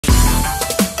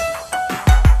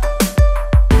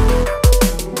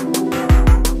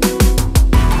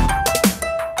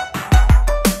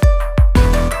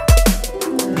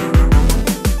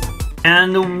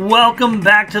welcome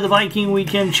back to the Viking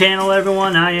Weekend channel,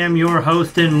 everyone. I am your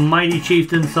host and mighty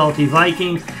chieftain, Salty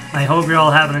Viking. I hope you're all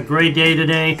having a great day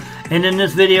today. And in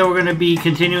this video, we're going to be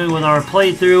continuing with our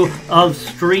playthrough of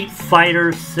Street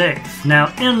Fighter 6.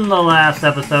 Now, in the last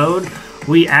episode,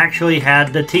 we actually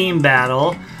had the team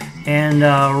battle, and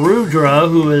Rudra,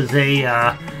 who is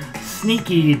a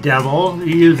sneaky devil,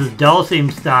 he uses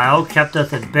Dulcim style, kept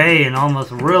us at bay and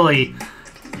almost really,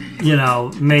 you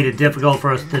know, made it difficult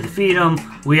for us to defeat him.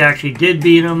 We actually did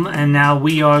beat him, and now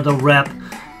we are the rep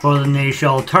for the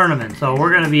Nayshall tournament. So we're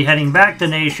going to be heading back to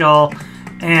Nayshall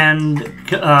and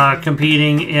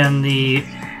competing in the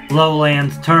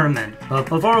Lowlands tournament. But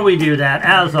before we do that,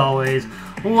 as always,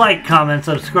 like, comment,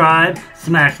 subscribe,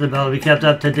 smash the bell to be kept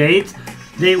up to date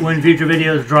when future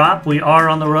videos drop. We are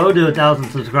on the road to 1,000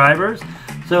 subscribers.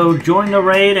 So join the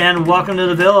raid and welcome to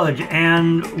the village.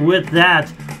 And with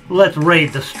that, let's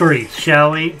raid the streets,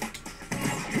 shall we?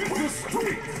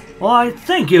 Why,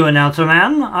 thank you, announcer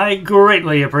man. I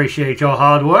greatly appreciate your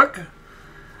hard work.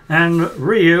 And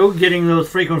Ryu getting those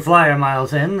frequent flyer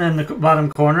miles in the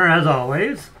bottom corner, as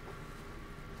always.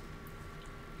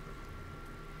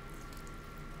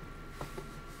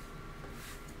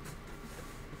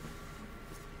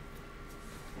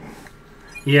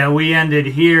 Yeah, we ended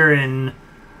here in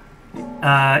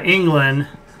England.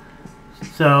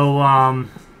 So,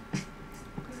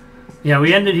 yeah,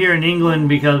 we ended here in England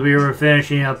because we were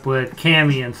finishing up with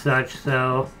Cammy and such,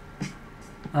 so,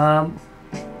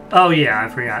 oh yeah, I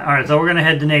forgot. Alright, so we're going to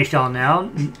head to Nayshall now.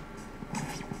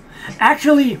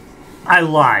 Actually, I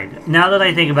lied, now that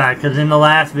I think about it, because in the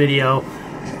last video,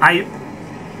 I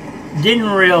didn't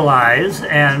realize,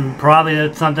 and probably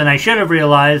that's something I should have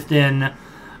realized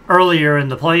earlier in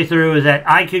the playthrough, is that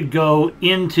I could go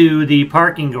into the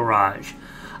parking garage.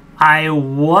 I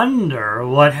wonder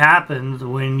what happens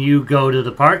when you go to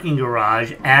the parking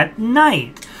garage at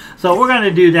night. So we're going to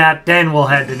do that, then we'll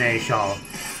head to Nayshall.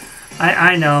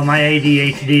 I know, my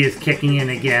ADHD is kicking in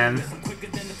again.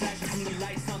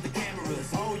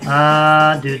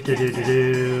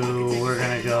 We're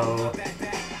going to go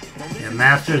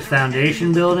Masters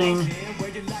Foundation building.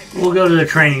 We'll go to the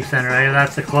training center.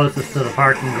 That's the closest to the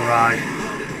parking garage.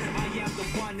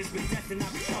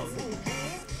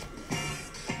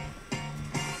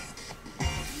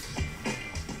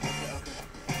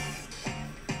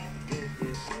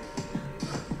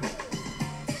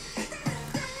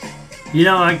 You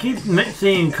know, I keep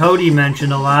seeing Cody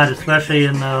mentioned a lot, especially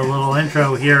in the little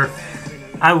intro here.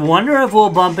 I wonder if we'll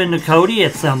bump into Cody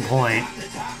at some point.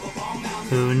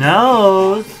 Who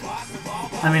knows?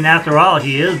 I mean, after all,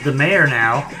 he is the mayor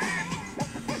now.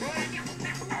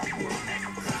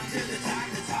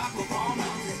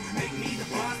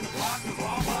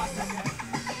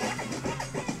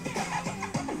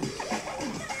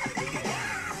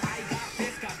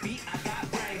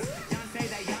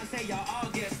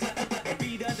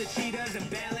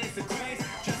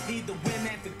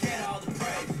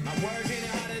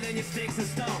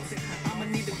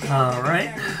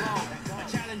 Alright.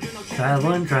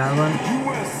 Traveling.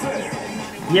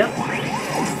 Yep.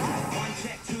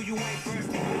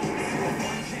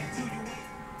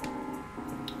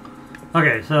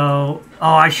 Okay, so...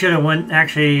 Oh, I should have went...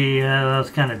 Actually, that was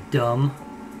kind of dumb.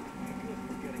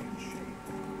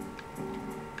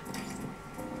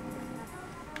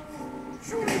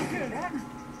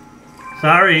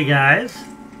 Sorry, guys.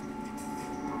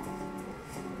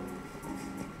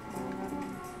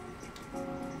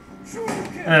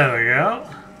 There we go.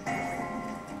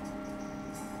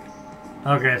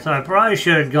 Okay, so I probably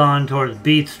should have gone towards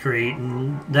Beat Street,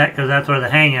 and because that's where the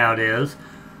hangout is.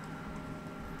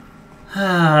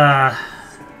 Alright.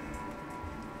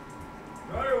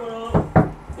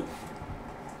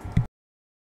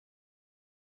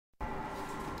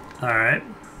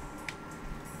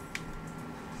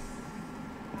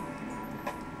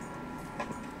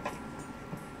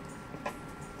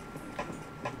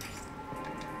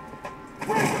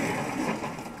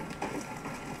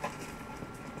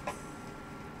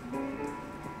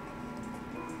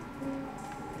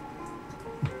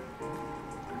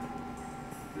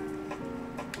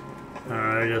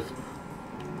 Alright, just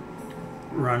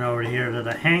run over here to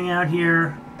the hangout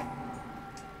here.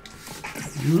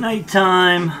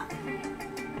 Nighttime.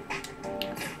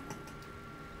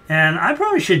 And I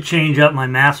probably should change up my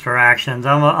master actions.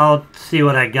 I'll see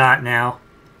what I got now.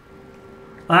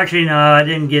 Actually, no, I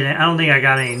didn't get it. I don't think I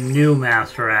got any new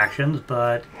master actions,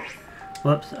 but...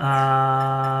 Whoops.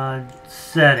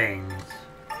 Settings.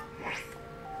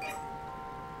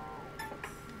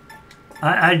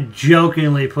 I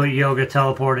jokingly put Yoga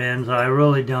Teleport in, so I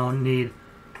really don't need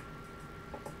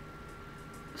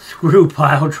Screw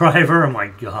pile driver. Oh my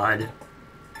god.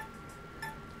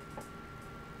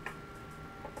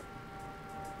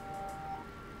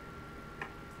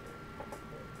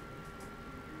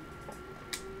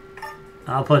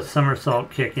 I'll put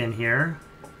somersault kick in here.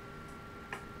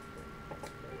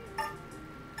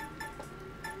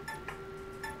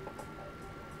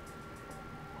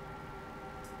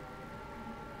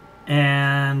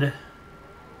 And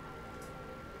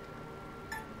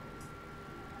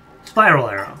spiral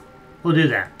arrow. We'll do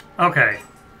that. Okay.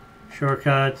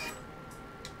 Shortcuts.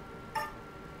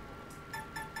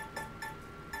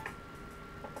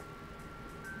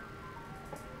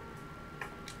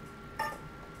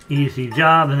 Easy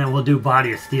job, and then we'll do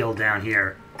body of steel down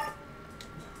here.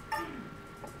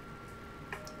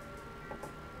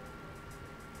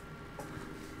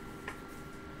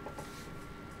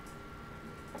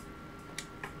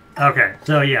 Okay,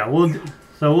 so yeah, we'll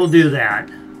do that.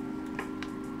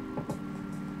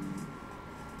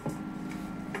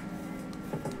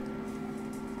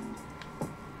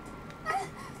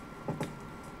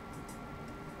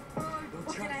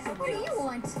 What do you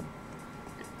want?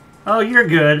 Oh, you're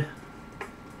good.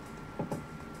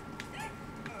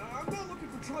 I'm not looking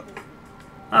for trouble.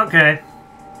 Okay.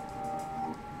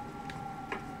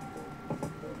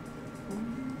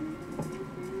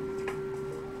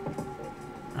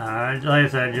 Alright, like I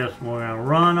said, we're gonna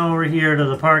run over here to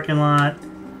the parking lot.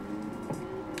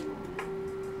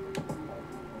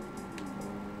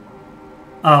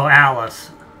 Oh,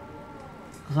 Alice.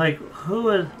 I was like, who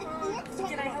is...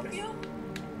 Can I help you?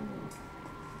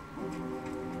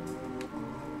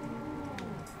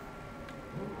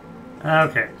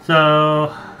 Okay,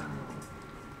 so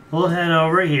we'll head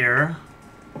over here.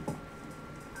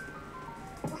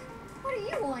 What do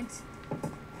you want?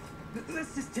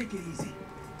 Let's just take it easy.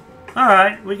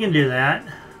 Alright, we can do that.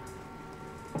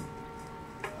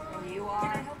 You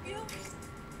are. Can I help you?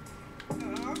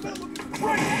 I'm not looking for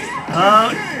trouble.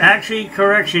 Actually,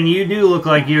 correction, you do look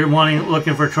like you're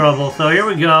looking for trouble, so here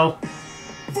we go.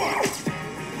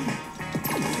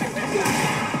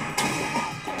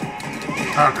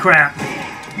 Oh, crap.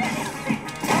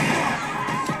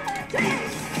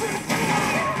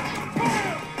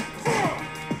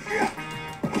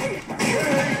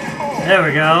 There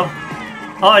we go.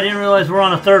 Oh, I didn't realize we're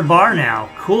on a third bar now.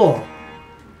 Cool.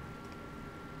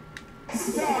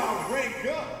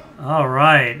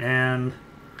 Alright, and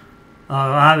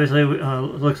obviously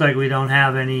looks like we don't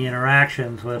have any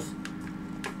interactions with...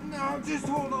 No, just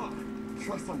hold on.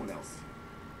 Try someone else.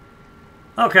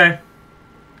 Okay.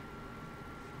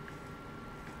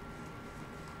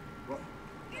 What?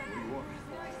 What do you want?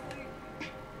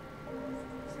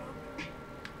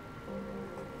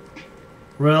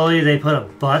 Really? They put a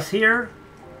bus here?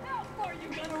 How far you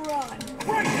gonna run?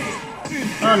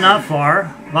 Oh, not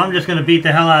far. Well, I'm just gonna beat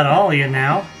the hell out of all of you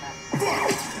now.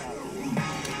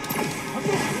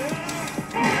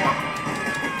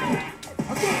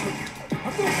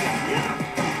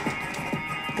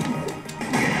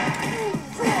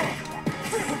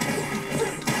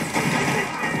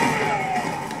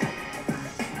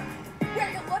 Where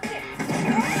you looking?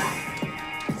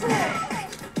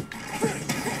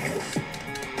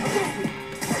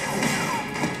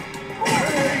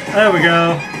 There we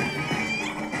go.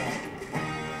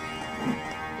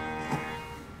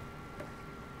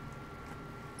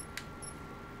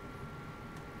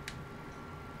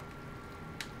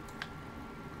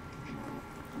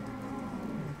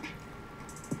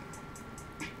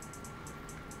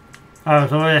 Alright,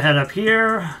 so we're gonna head up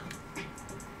here.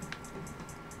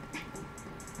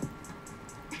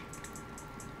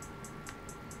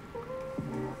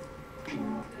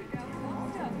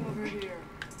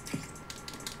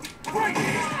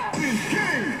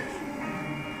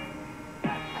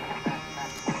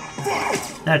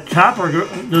 That chopper,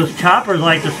 those choppers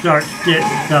like to start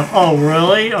stuff. Oh,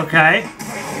 really? Okay.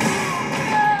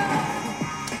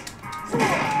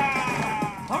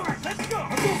 Alright, let's go!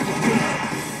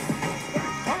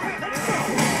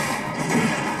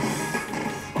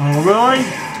 Oh, really?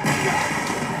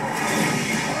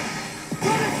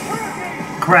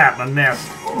 Crap, I missed.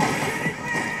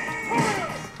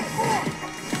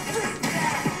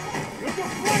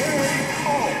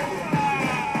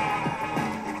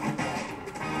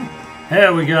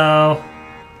 There we go.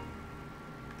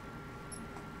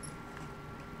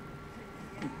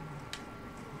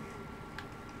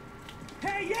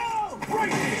 Hey, yo!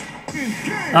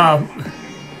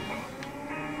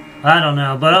 I don't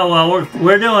know, but oh well,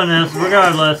 we're doing this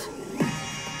regardless.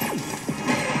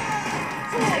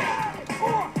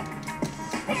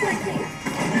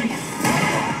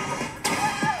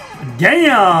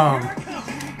 Damn!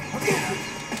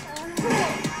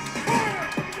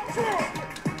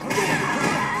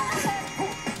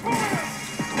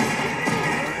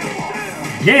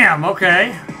 Damn,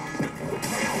 okay.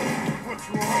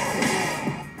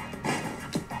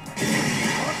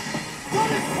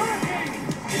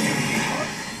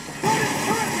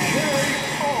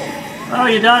 Oh,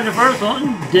 you dodged the first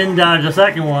one, didn't dodge the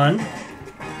second one.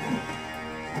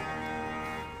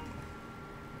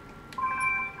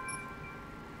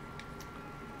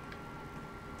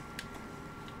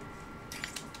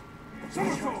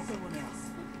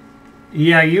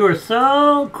 Yeah, you were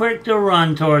so quick to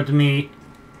run towards me.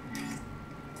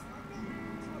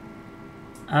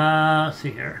 Let's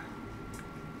see here.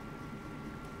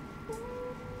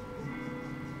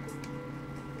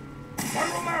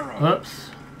 Whoops.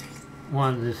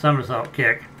 One, the somersault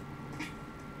kick.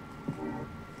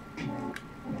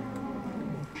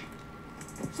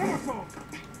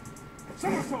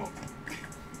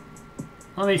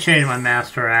 Let me change my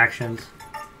master actions.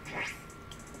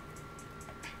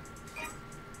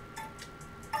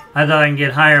 I thought I can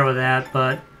get higher with that,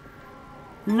 but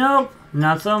nope,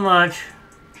 not so much.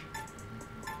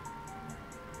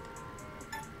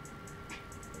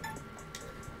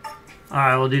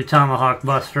 Alright, we'll do Tomahawk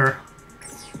Buster.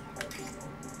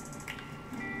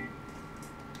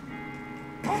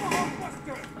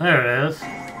 There it is.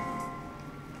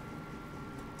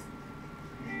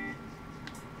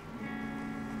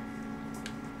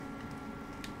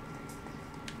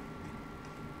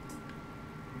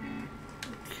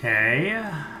 Okay.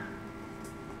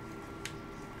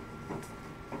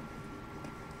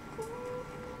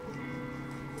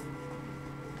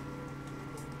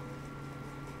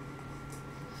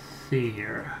 See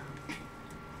here.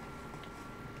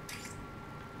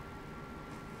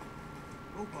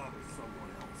 Go bother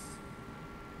someone else.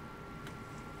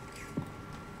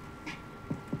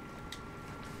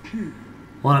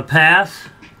 Want to pass?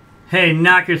 Hey,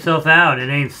 knock yourself out. It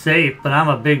ain't safe, but I'm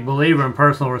a big believer in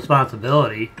personal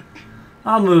responsibility.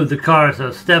 I'll move the car,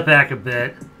 so step back a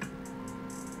bit.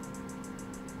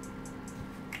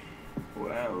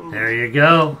 Well, There you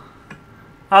go.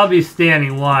 I'll be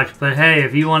standing watch, but hey,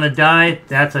 if you want to die,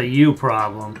 that's a you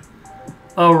problem.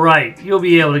 Oh right, you'll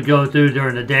be able to go through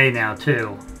during the day now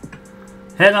too.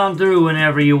 Head on through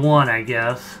whenever you want, I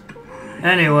guess.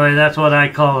 Anyway, that's what I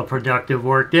call a productive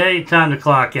work day. Time to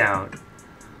clock out.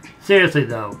 Seriously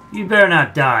though, you better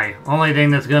not die. Only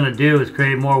thing that's gonna do is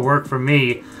create more work for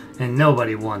me, and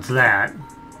nobody wants that.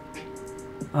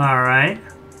 Alright.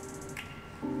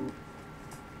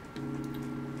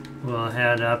 We'll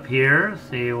head up here,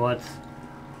 see what's...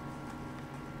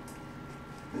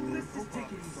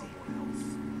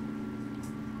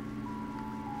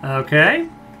 Okay.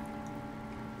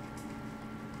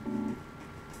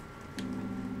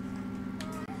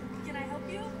 Can I help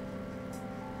you?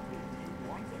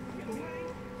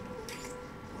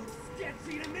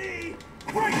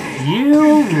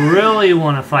 You really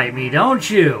want to fight me, don't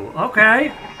you?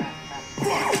 Okay.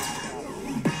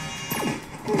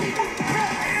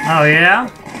 Oh, yeah?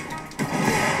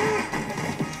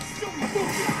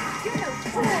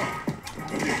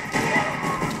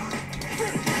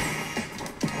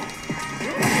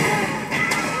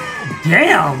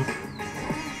 Damn!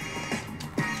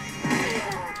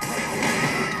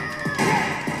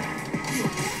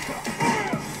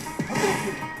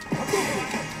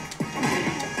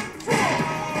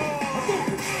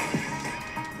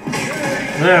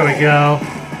 There we go.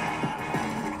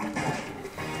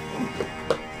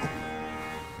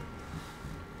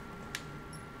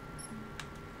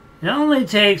 It only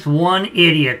takes one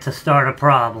idiot to start a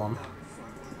problem.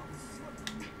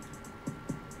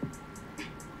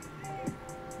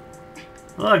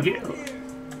 Look.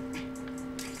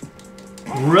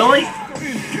 Really?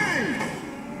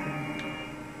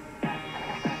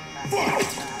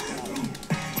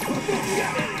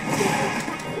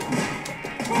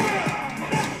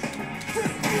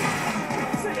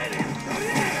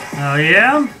 Oh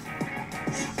yeah?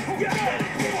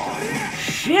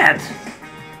 Shit!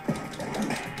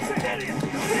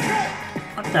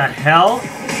 What the hell?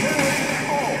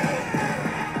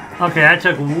 Okay, I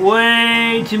took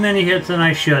way too many hits than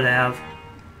I should have.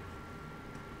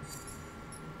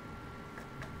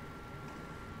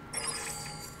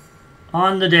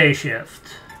 On the day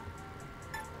shift.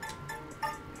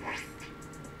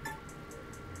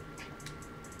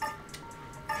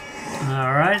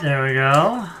 Alright, there we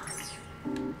go.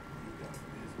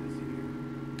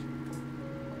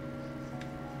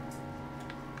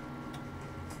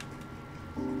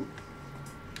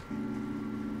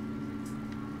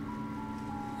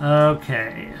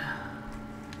 Okay.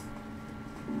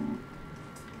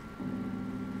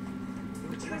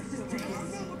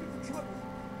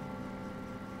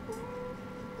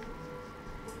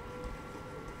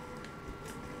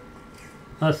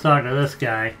 Let's talk to this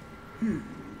guy.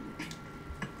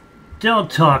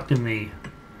 Don't talk to me.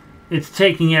 It's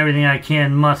taking everything I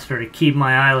can muster to keep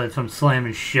my eyelids from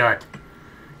slamming shut.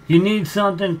 You need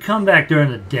something? Come back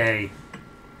during the day.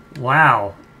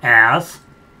 Wow, ass.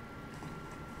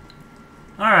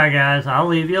 Alright guys, I'll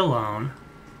leave you alone.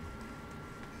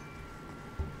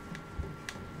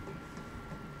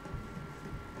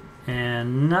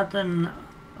 And nothing...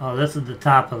 Oh, this is the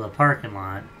top of the parking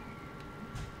lot.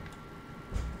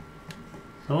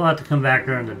 So we'll have to come back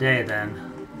during the day then.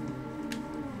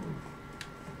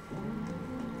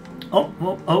 Oh,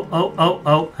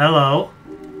 hello.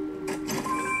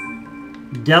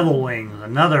 Devil wings,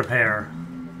 another pair.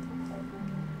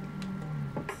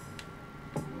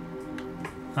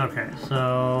 Okay,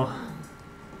 so...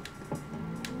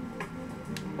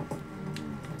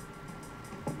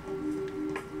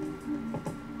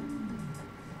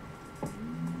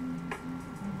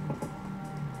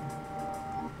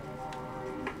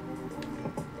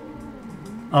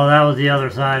 Oh, that was the other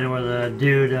side where the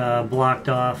dude blocked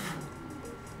off.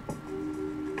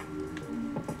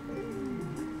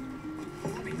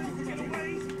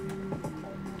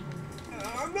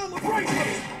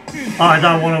 Oh, I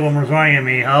thought one of them was running at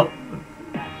me. Oh.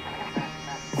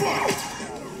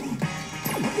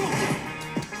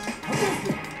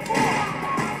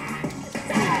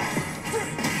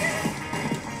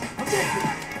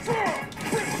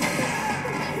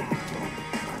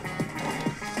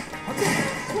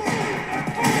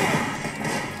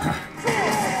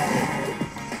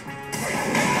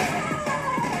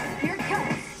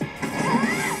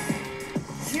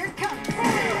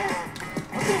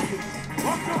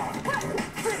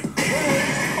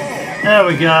 There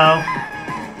we go.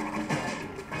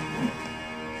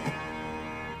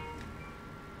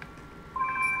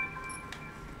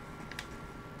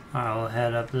 I'll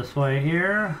head up this way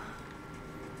here.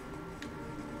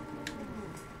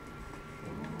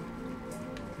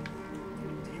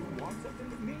 Do you want something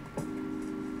with me?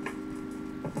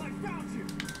 I found you.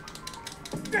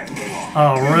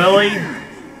 Oh, really?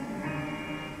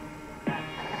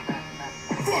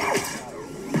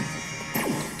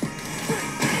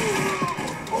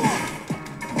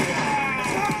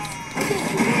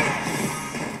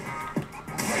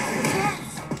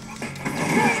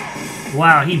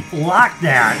 Wow, he blocked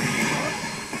that.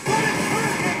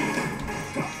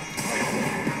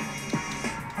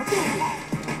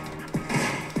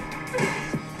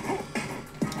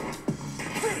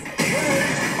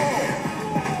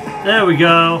 There we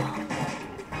go.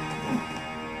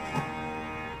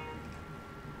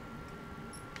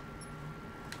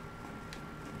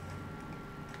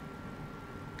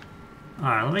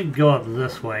 Alright, let me go up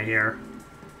this way here.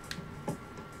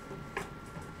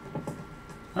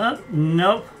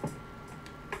 Nope.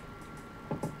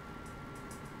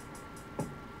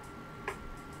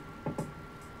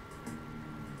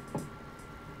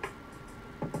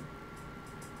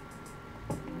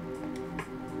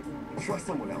 Trust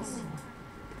someone else.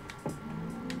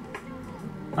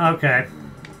 Okay.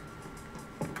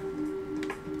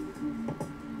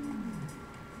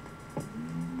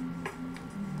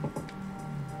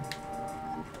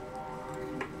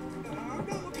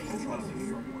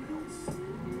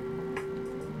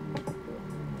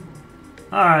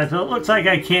 Alright, so it looks like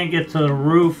I can't get to the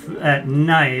roof at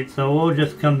night, so we'll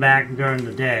just come back during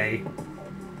the day.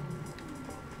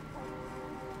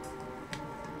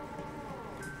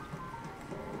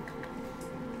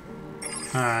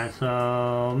 Alright,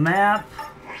 so map.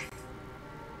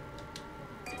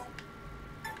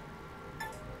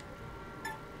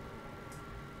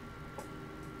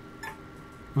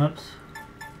 Whoops.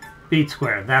 Beat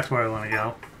square, that's where I want to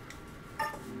go.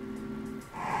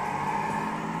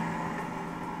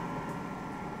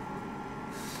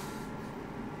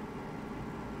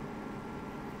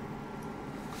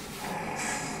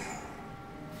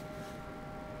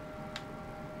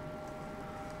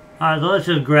 Alright, so let's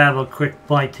just grab a quick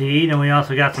bite to eat, and we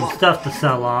also got some stuff to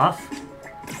sell off.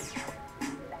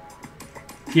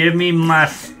 Give me my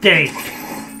steak!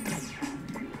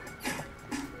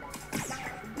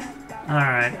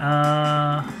 Alright,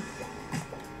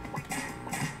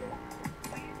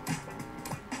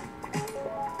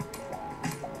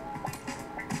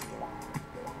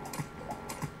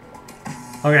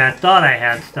 okay, I thought I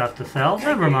had stuff to sell.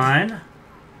 Never mind.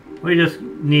 We just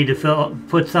need to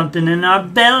put something in our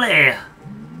belly.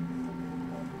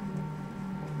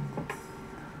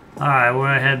 Alright, we're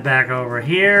gonna head back over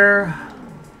here.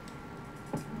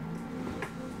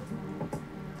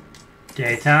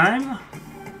 Daytime.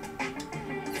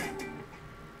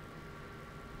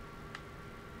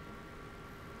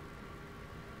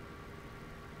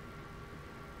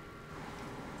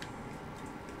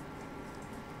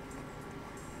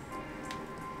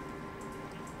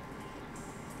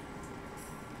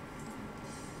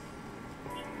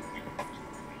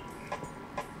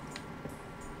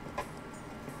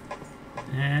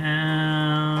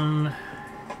 And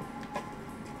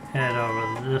head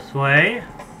over this way.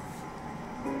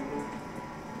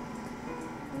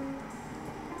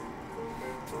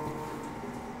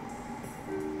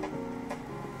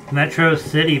 Metro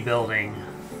City building.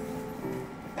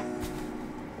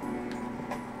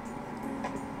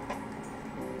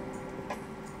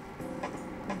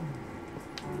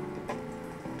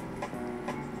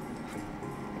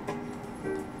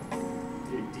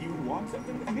 Do you want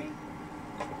something with me?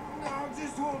 No,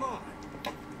 just hold on.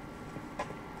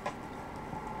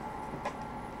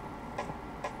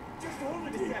 Just hold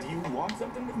it. Do you want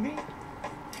something with me?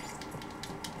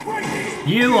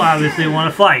 You obviously want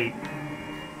to fight.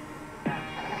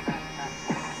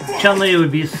 Chun-Li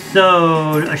would be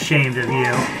so ashamed of you.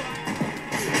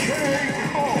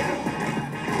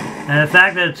 And the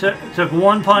fact that it took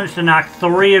one punch to knock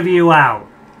 3 of you out.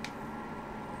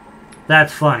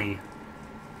 That's funny.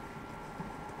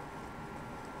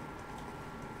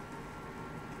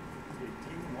 Do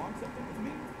you want something with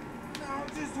me? No,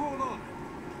 just hold on.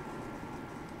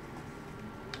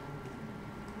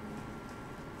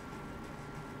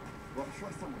 Well, try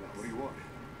some of that. What do you want?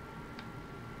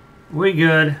 We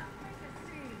good.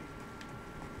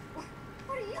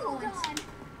 What do you want?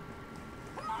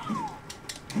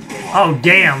 Oh,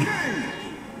 damn.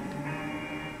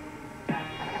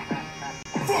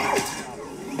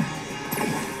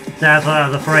 That's what I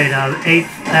was afraid of. 8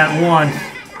 at once.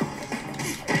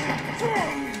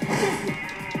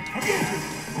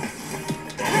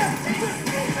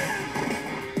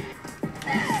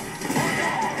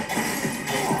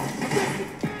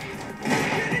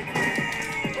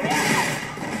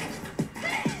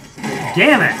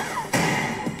 Damn it!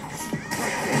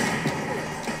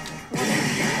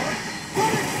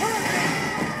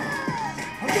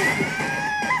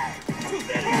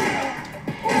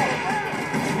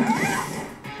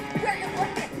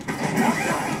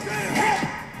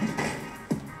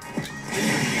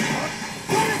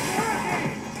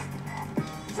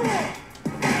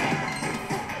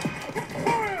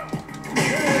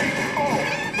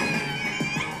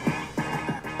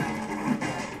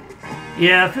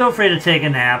 Yeah, feel free to take a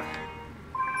nap.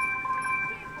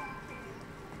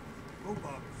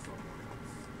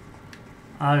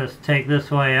 I'll just take this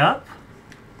way up.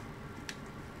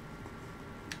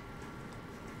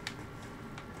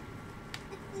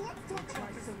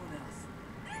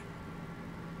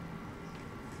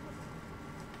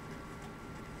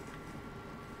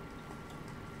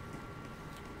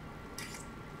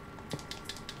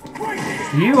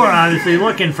 You are obviously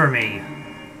looking for me.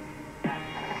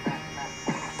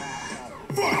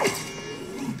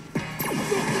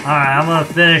 Alright, I'm gonna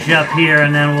finish up here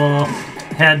and then we'll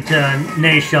head to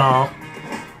Nayshall.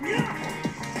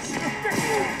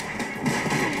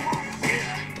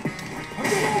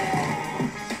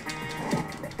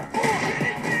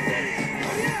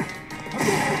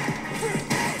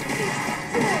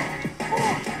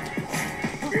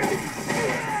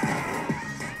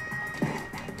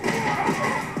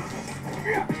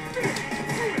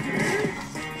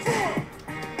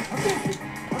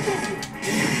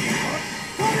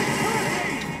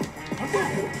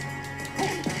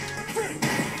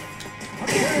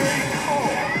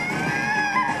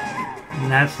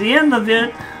 And that's the end of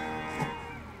it.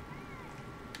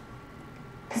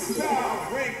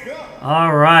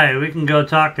 Alright, we can go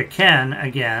talk to Ken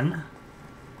again.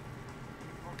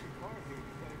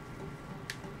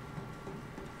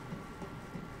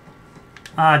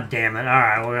 Ah, damn it.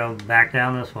 Alright, we'll go back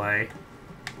down this way.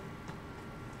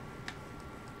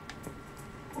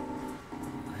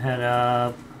 Head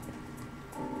up.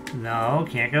 No,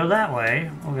 can't go that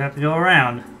way. We'll have to go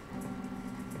around.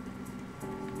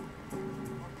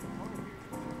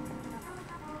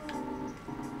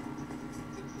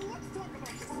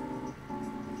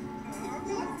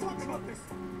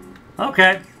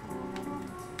 Okay.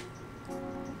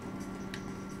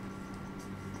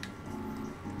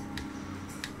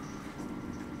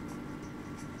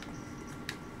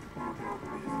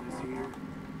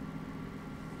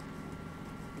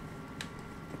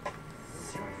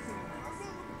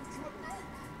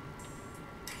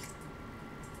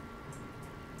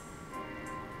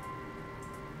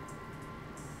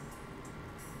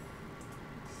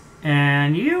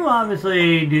 And you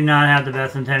obviously do not have the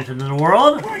best intentions in the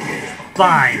world.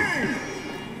 Fine.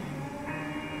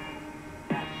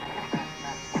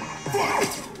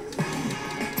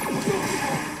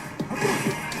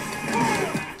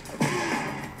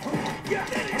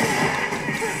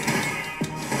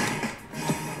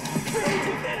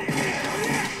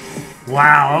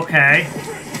 Wow, okay.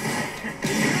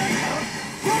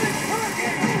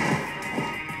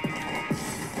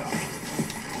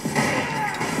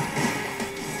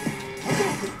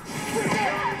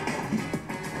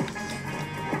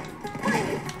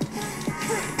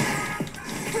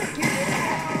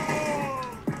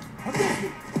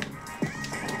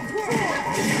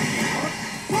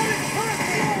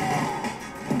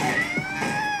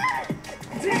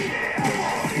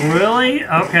 Really?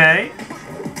 Okay.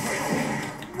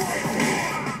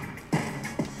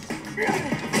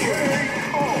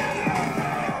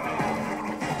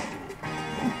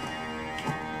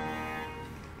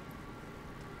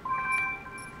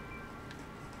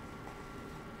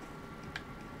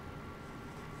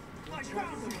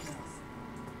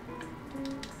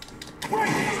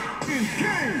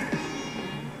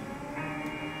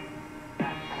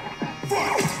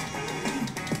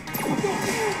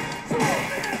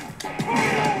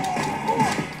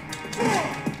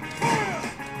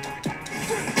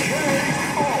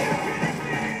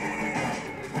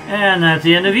 And that's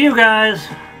the end of you guys.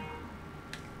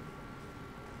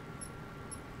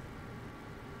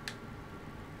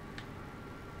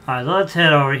 Alright, let's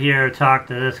head over here and talk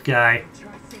to this guy.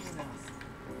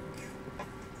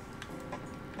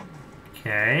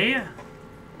 Okay.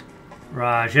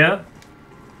 Raja.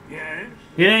 Yes?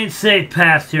 It ain't safe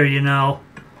past here, you know.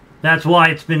 That's why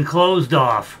it's been closed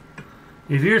off.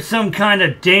 If you're some kind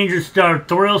of danger-starved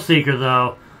thrill seeker,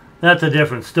 though, that's a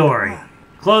different story.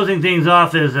 Closing things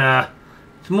off is,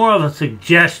 it's more of a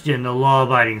suggestion to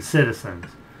law-abiding citizens.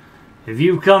 If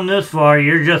you've come this far,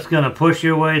 you're just gonna push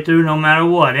your way through no matter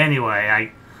what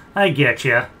anyway. I get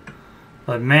ya.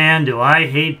 But man, do I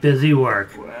hate busy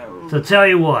work. Well, So tell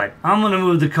you what, I'm gonna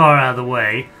move the car out of the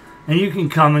way, and you can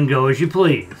come and go as you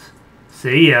please.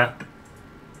 See ya.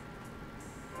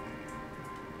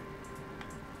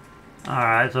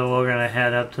 Alright, so we're gonna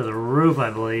head up to the roof, I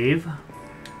believe.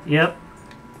 Yep.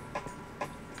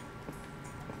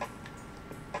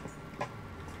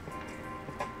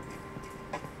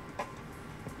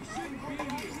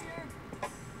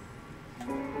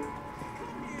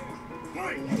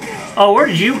 Oh, where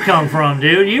did you come from,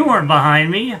 dude? You weren't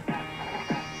behind me.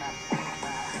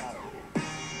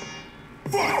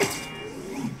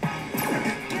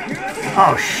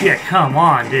 Oh shit, come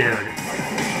on, dude.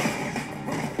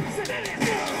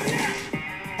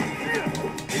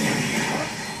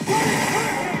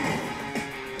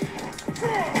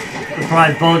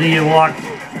 Surprised both of you walked.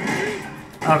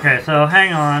 Okay, so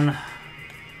hang on.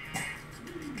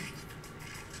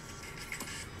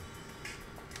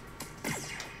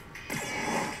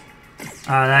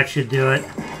 That should do it.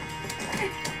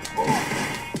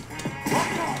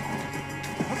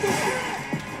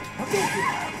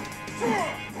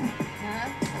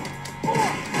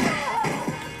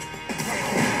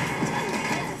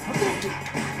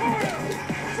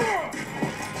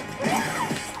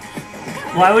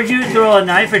 Why would you throw a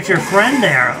knife at your friend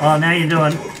there? Oh, now you're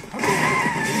doing...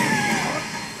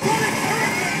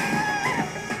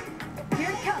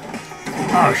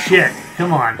 Oh shit,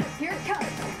 come on.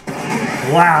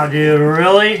 Wow, dude,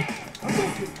 really?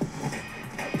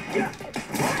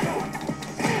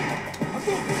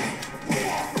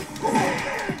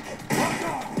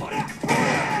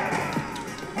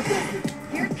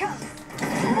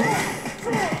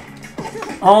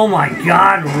 Oh my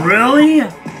god, really?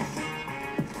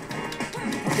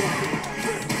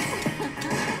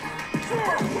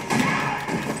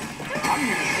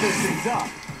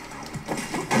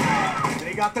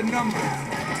 They got the numbers.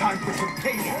 Time for some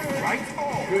patience, right?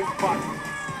 Good fun.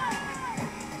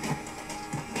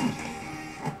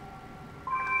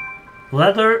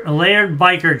 Leather layered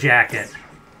biker jacket.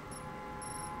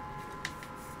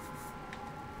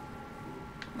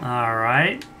 All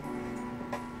right.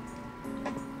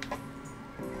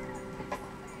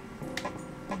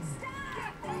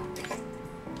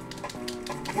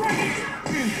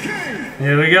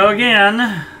 Here we go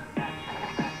again.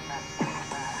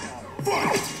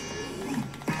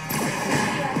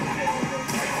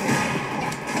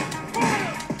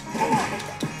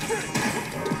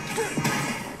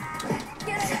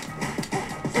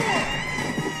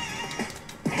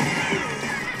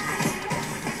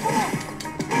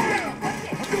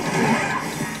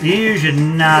 You should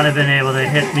not have been able to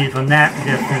hit me from that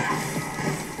distance.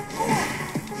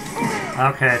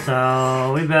 Okay,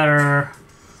 so we better...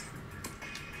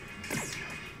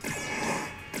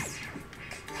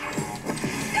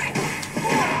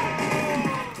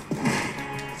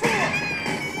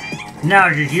 Now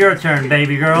it's just your turn,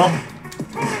 baby girl.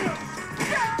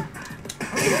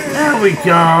 There we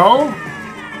go.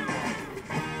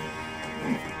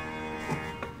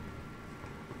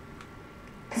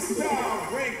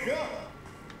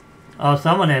 Oh,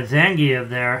 someone had Zangief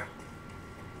there.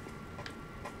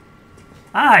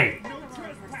 Hi.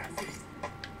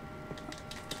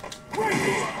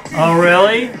 Oh,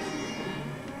 really?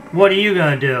 What are you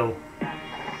gonna do?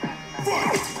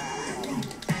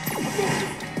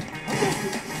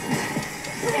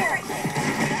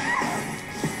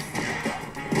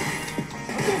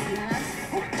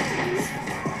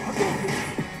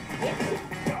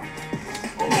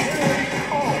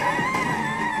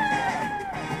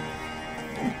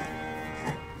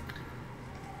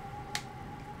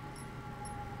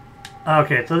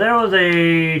 Okay, so there was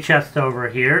a chest over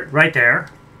here, right there.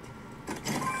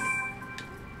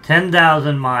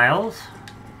 10,000 miles.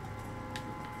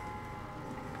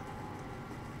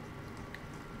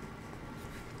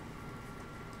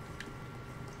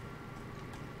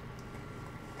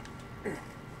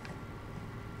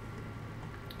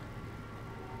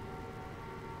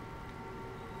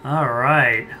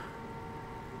 Alright.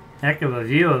 Heck of a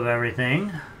view of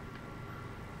everything.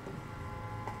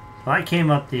 So I came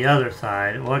up the other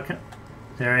side. Is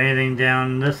there anything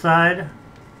down this side?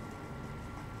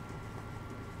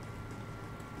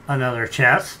 Another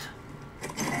chest.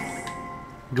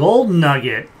 Gold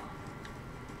nugget.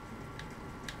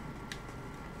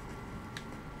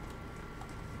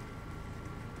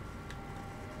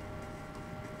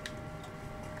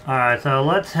 Alright, so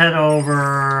let's head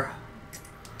over.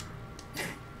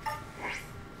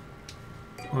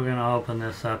 We're going to open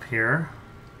this up here.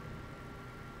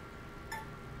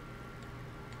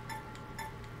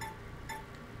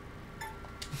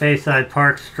 Bayside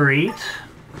Park Street.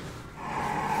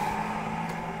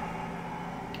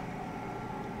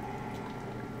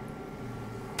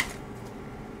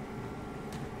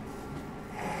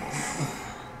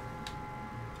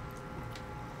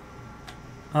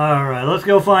 Alright, let's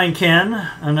go find Ken,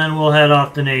 and then we'll head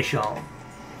off to Nayshall.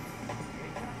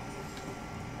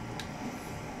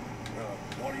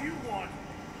 What do you want?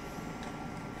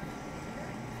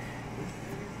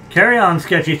 Carry on,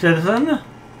 sketchy citizen. I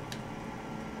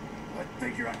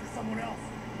think you're after someone else.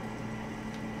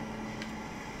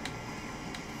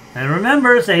 And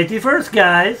remember, safety first,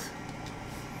 guys.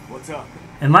 What's up?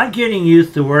 Am I getting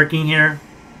used to working here?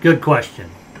 Good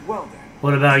question. Well then.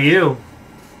 What about you?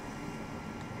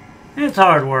 It's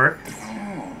hard work.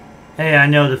 Hey, I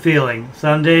know the feeling.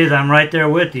 Some days I'm right there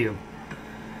with you.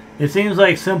 It seems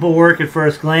like simple work at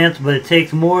first glance, but it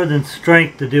takes more than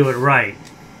strength to do it right.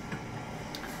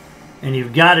 And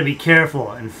you've got to be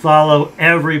careful and follow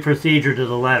every procedure to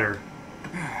the letter.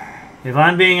 If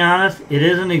I'm being honest, it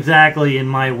isn't exactly in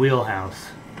my wheelhouse.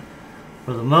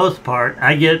 For the most part,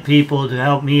 I get people to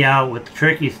help me out with the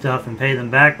tricky stuff and pay them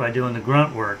back by doing the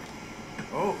grunt work.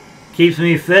 Oh. Keeps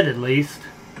me fit, at least.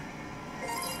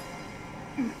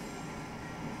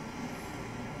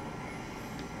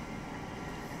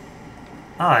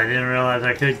 Oh, I didn't realize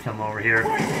I could come over here.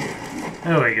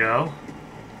 There we go.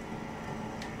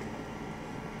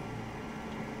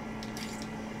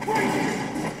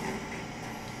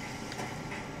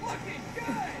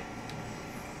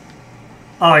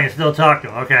 Oh, you still talk to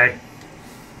him. Okay.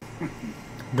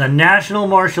 The National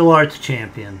Martial Arts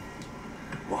Champion.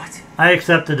 What? I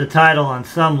accepted the title on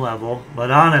some level, but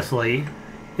honestly,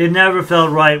 it never felt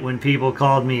right when people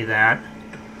called me that.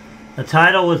 The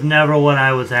title was never what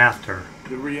I was after.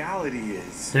 The reality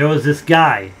is... There was this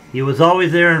guy. He was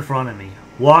always there in front of me,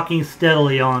 walking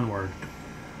steadily onward.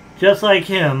 Just like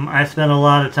him, I spent a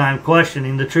lot of time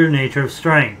questioning the true nature of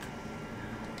strength.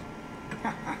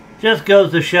 Just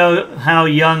goes to show how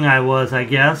young I was, I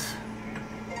guess.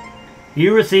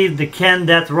 You received the Ken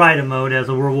That's Right emote as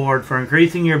a reward for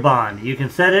increasing your bond. You can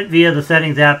set it via the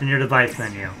settings app in your device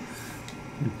menu.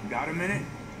 Got a minute?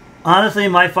 Honestly,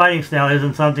 my fighting style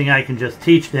isn't something I can just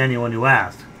teach to anyone who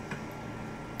asks.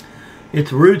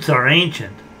 Its roots are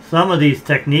ancient. Some of these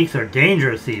techniques are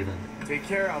dangerous even. Take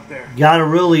care out there. Gotta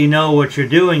really know what you're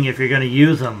doing if you're gonna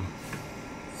use them.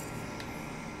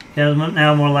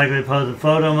 Now more likely to pose in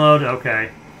photo mode.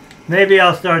 Okay. Maybe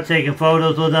I'll start taking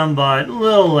photos with them, but a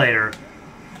little later.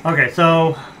 Okay,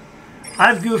 so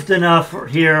I've goofed enough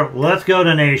here. Let's go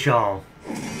to Nayshall.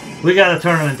 We got a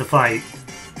tournament to fight.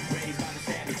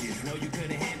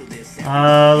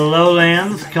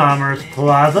 Lowlands Commerce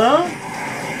Plaza.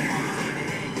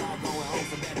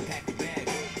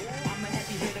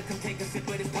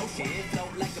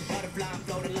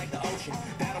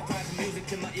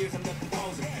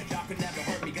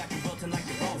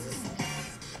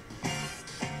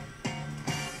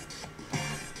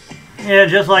 Yeah,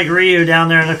 just like Ryu down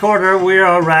there in the corner, we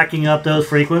are racking up those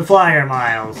frequent flyer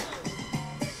miles.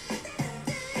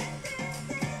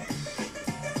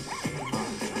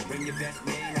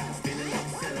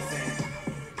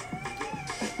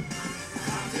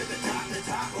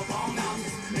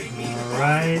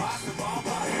 Alright.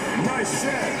 Nice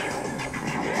set.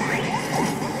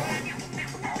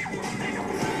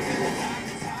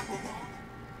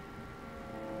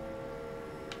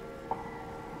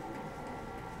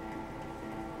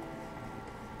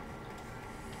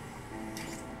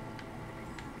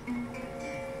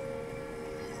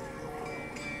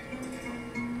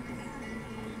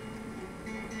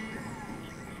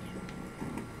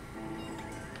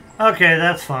 Okay,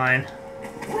 that's fine.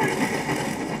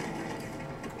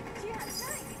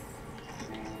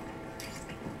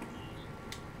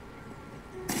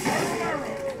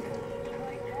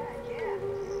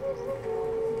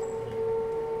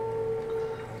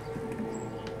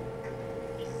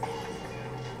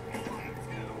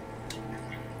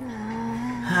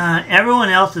 Everyone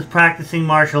else is practicing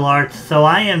martial arts, so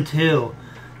I am too.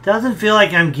 Doesn't feel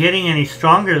like I'm getting any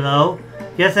stronger though.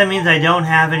 Guess that means I don't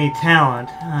have any talent.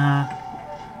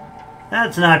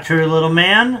 That's not true, little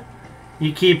man.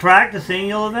 You keep practicing,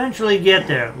 you'll eventually get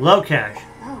there. Locash.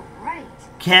 Oh, right.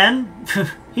 Ken?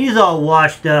 He's all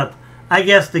washed up. I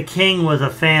guess the king was a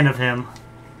fan of him.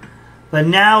 But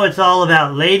now it's all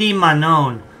about Lady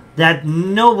Manon. That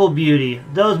noble beauty.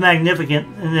 Those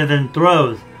magnificent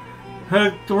throws.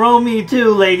 Throw me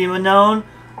too, Lady Manon.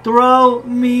 Throw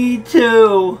me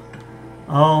too.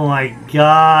 Oh my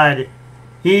god.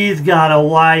 He's got a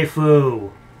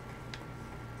waifu.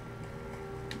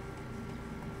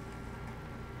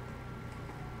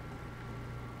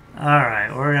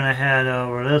 Alright, we're gonna head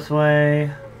over this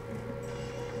way.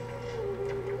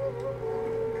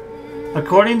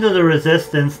 According to the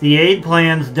Resistance, the aid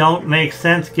plans don't make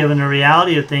sense given the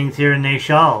reality of things here in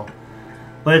Nayshall.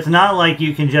 But it's not like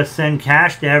you can just send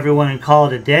cash to everyone and call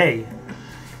it a day.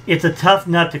 It's a tough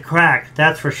nut to crack,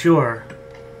 that's for sure.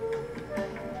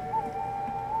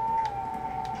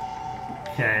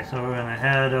 Okay, so we're gonna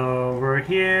head over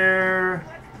here.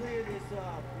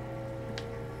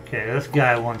 Okay, this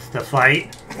guy wants to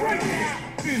fight.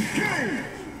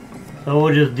 So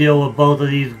we'll just deal with both of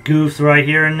these goofs right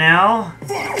here and now.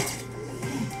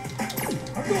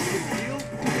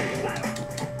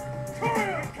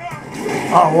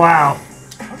 Oh wow.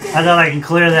 I thought I can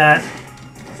clear that.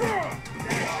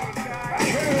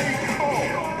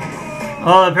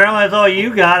 Oh, apparently that's all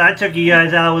you got. I took you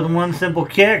guys out with one simple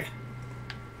kick.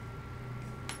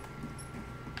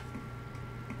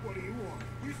 What do you want?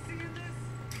 You seeing this?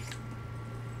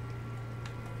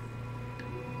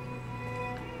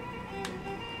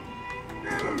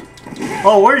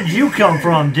 Oh, where did you come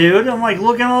from, dude? I'm like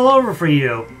looking all over for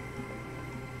you.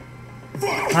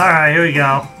 Alright, here we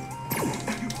go.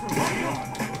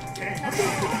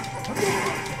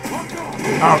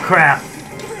 Oh, crap.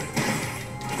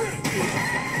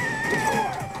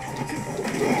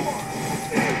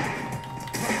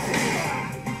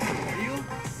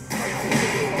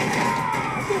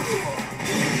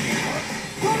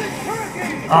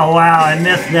 Oh, wow, I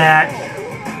missed that.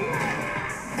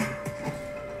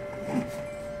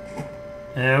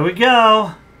 There we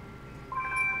go.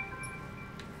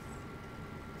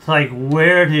 It's like,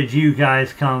 where did you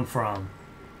guys come from?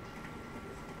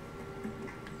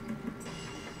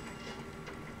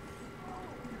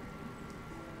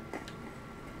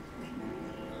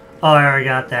 Oh, I already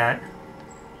got that.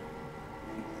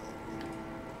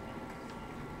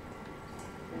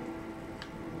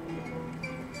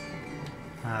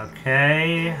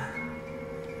 Okay.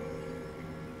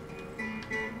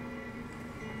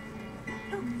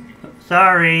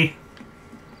 Sorry.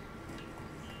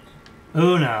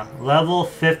 Una, level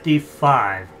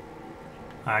 55.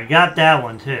 I got that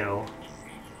one too.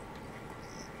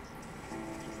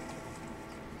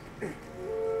 Let's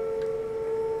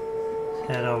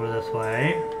head over this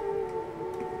way.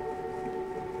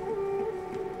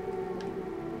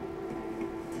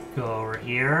 Go over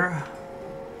here.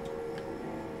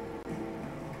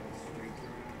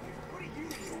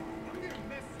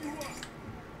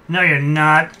 No, you're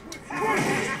not.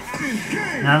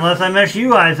 Not unless I mess you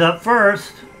guys up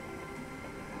first.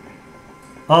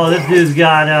 Oh, this dude's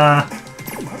got,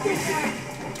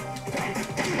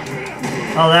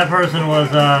 oh, that person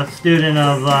was a student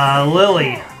of,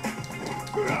 Lily.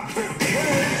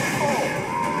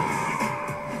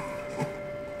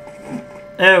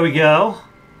 There we go.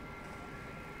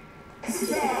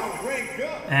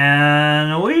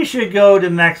 And we should go to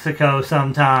Mexico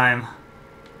sometime.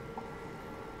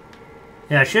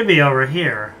 Yeah, it should be over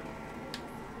here.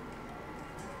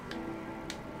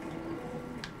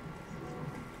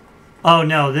 Oh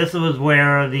no, this was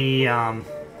where the,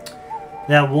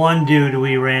 that one dude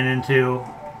we ran into.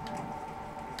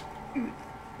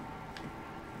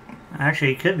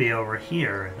 Actually, it could be over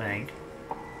here, I think.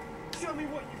 Show me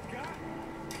what you got.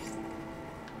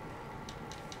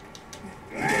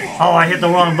 Oh, I hit the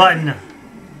wrong button.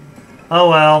 Oh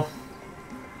well.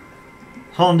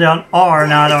 Holding down R,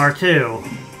 not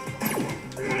R2.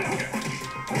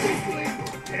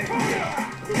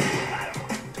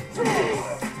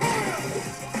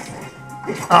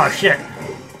 Oh shit.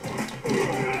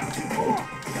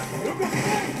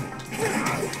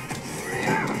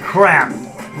 Crap.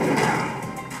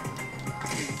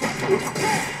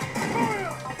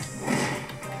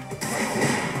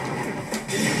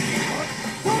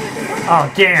 Oh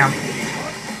damn.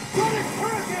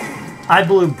 I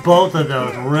blew both of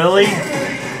those, really?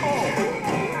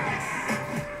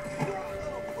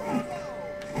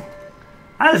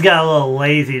 I just got a little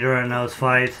lazy during those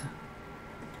fights.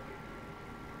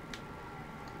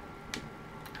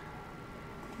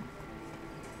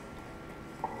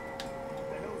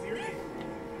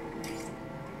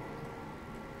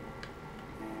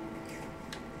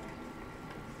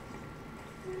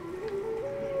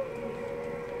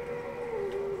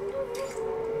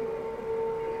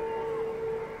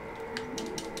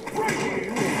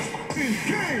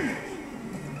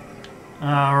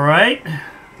 Alright.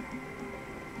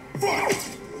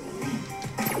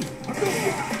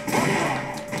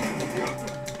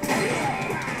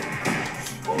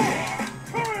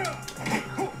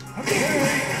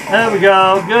 There we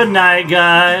go. Good night,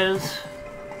 guys.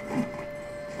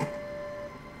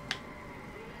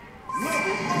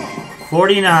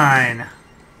 $49.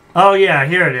 Oh yeah,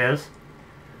 here it is.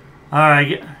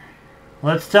 Alright,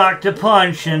 let's talk to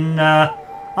Punch, and I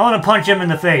want to punch him in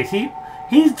the face. He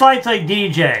fights like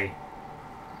DJ.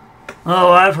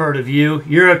 Oh, I've heard of you.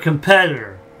 You're a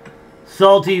competitor.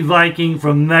 Salty Viking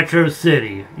from Metro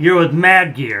City. You're with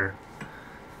Mad Gear.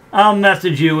 I'll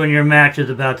message you when your match is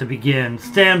about to begin.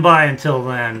 Stand by until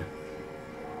then.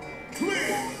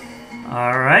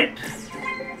 Alright.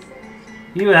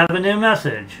 You have a new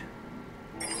message.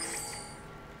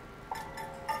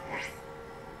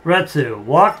 Retsu,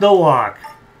 walk the walk.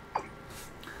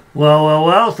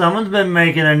 Well, someone's been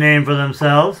making a name for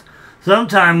themselves.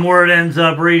 Sometime word ends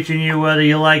up reaching you whether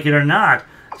you like it or not.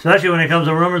 Especially when it comes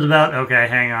to rumors about... Okay,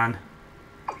 hang on.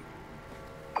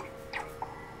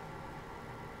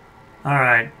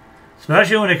 Alright.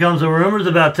 Especially when it comes to rumors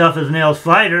about tough-as-nails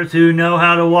fighters who know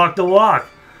how to walk the walk.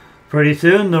 Pretty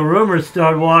soon, the rumors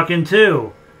start walking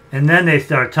too. And then they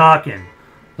start talking.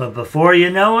 But before you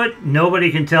know it,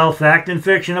 nobody can tell fact and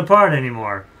fiction apart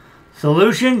anymore.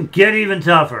 Solution? Get even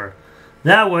tougher.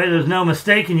 That way, there's no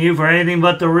mistaking you for anything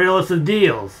but the realest of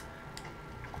deals.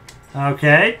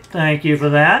 Okay, thank you for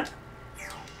that.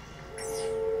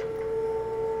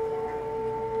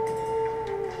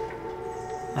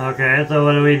 Okay, so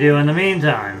what do we do in the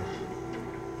meantime?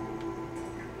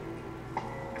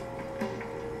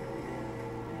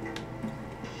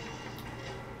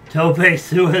 Tope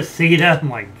Suicida? Oh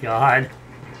my god.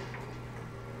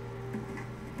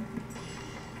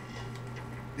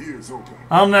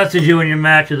 I'll message you when your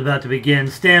match is about to begin.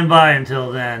 Stand by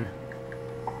until then.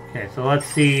 Okay, so let's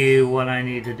see what I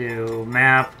need to do.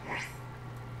 Map.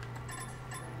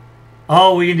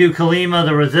 Oh, we can do Kalima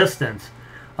the Resistance.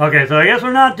 Okay, so I guess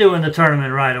we're not doing the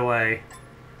tournament right away.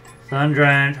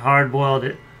 Sun-drenched,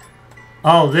 hard-boiled.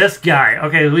 Oh, this guy.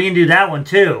 Okay, we can do that one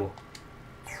too.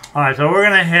 Alright, so we're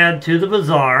going to head to the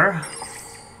bazaar.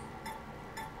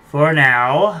 For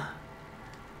now.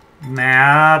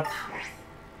 Map.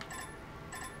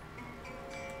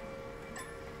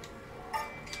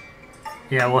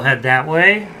 Yeah, we'll head that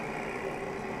way.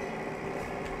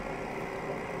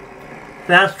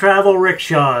 Fast travel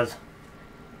rickshaws.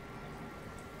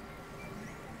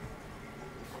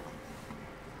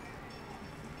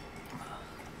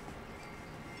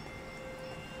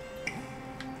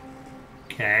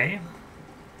 Okay.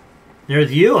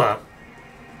 There's Yua.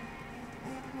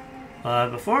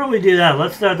 Before we do that,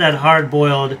 let's start that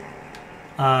hard-boiled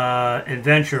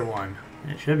adventure one.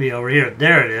 It should be over here.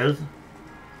 There it is.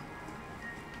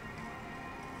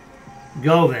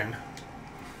 Govin.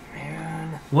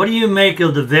 Man. What do you make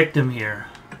of the victim here?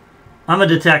 I'm a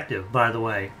detective, by the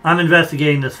way. I'm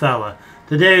investigating this fella.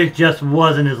 Today just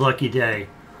wasn't his lucky day.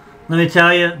 Let me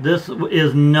tell you, this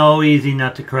is no easy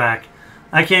nut to crack.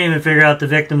 I can't even figure out the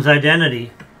victim's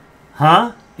identity.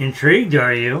 Huh? Intrigued,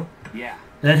 are you? Yeah.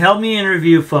 Then help me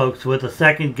interview folks with a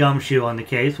second gumshoe on the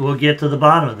case. We'll get to the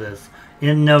bottom of this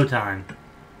in no time.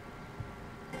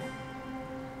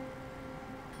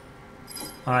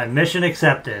 Alright, mission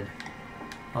accepted.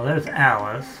 Oh, there's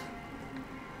Alice.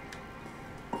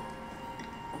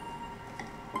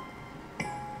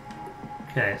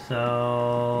 Okay,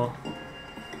 so...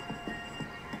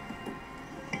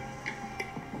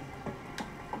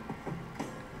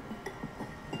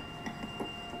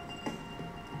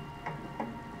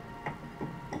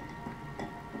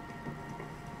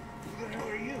 Who the hell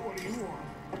are you? What do you want?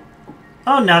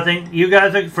 Oh, nothing. You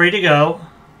guys are free to go.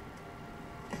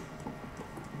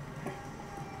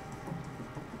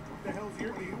 What the hell's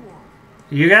your... What do you want?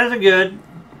 You guys are good.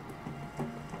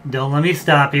 Don't let me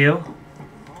stop you.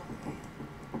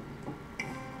 You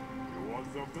want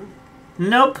something?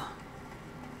 Nope.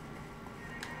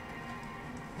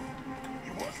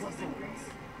 You want something else?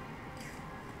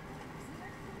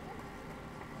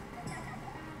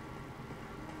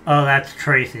 Oh, that's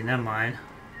Tracy. Never mind.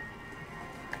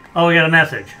 Oh, we got a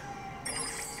message.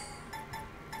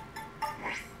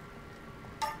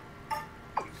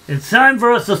 It's time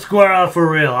for us to square off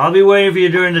for real. I'll be waiting for you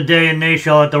during the day in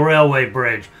Nayshall at the railway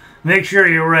bridge. Make sure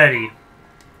you're ready.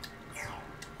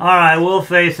 Alright, we'll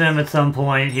face him at some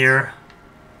point here.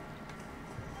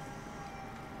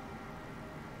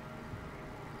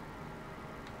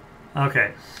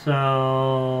 Okay,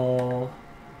 so...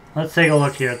 let's take a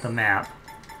look here at the map.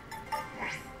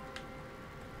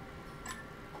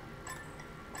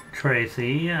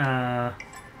 Tracy,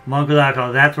 Monk with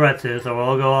alcohol. That's Retsu, so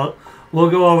we'll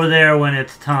go over there when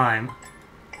it's time.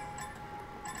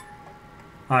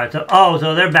 Alright, so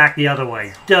so they're back the other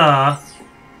way. Duh.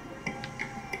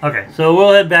 Okay, so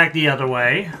we'll head back the other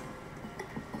way.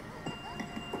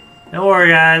 Don't worry,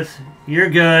 guys. You're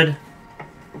good.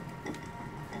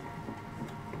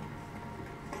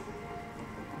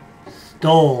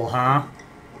 Stole, huh?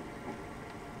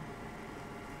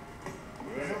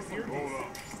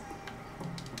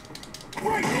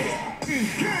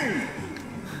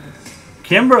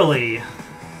 Kimberly.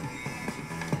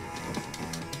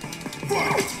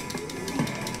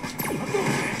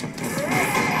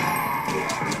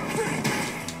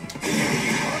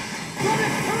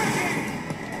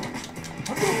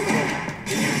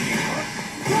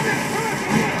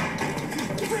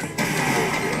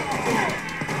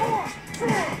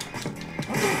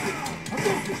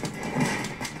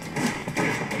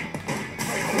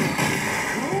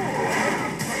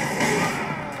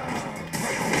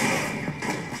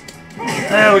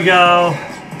 There we go.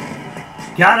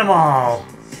 Got them all.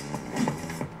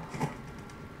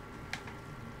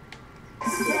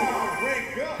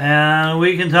 And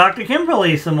we can talk to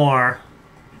Kimberly some more.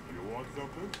 You want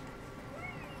something?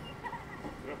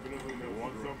 Definitely you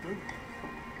want something?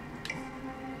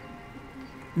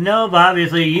 Nope,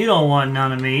 obviously you don't want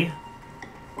none of me.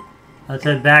 Let's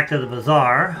head back to the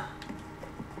bazaar.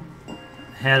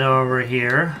 Head over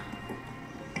here.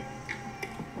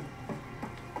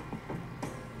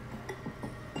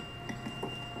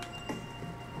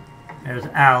 There's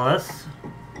Alice.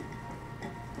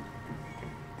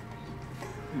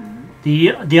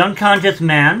 The unconscious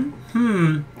man?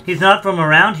 He's not from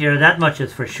around here, that much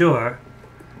is for sure.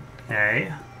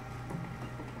 Okay.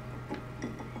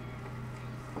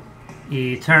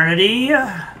 Eternity.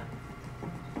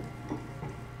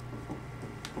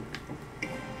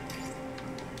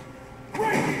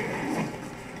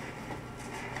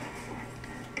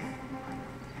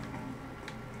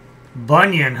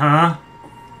 Bunyan, huh?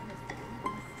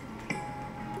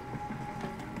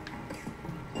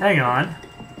 Hang on.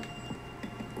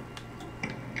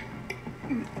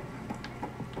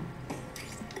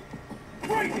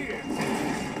 Right here.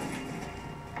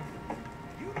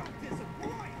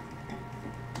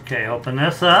 Okay, open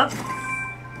this up.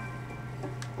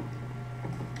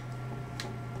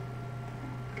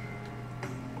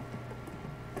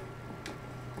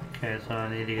 Okay, so I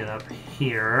need to get up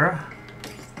here.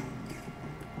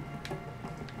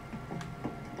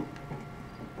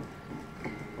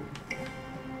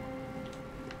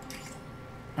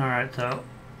 Alright, so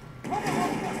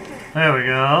there we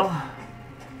go.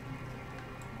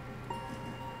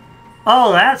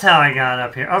 Oh, that's how I got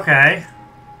up here. Okay.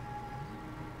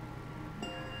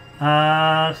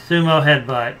 Sumo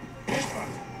headbutt.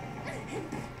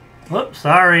 Whoops,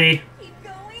 sorry. Keep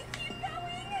going, keep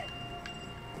going.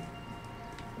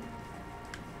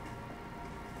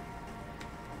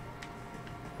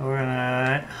 We're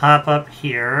gonna hop up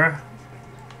here.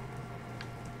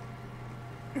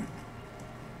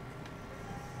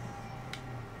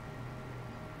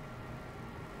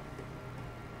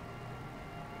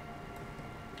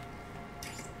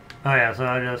 Oh yeah, so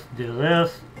I'll just do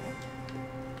this.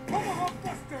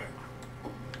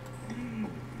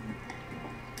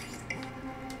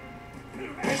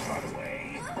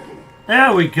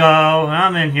 There we go.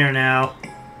 I'm in here now.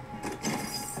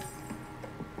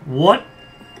 What?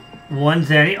 One's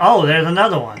any? Oh, there's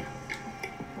another one.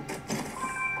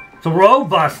 Throw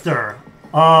Buster.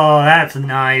 Oh, that's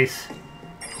nice.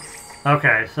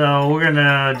 Okay, so we're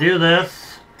gonna do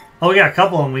this. Oh, we got a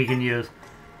couple of them we can use.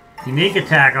 Unique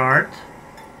attack art.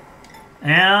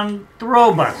 And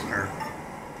Throw Buster.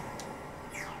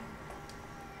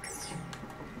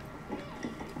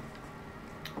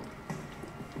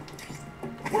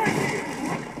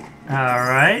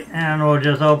 Alright, and we'll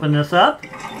just open this up.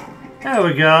 There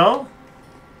we go.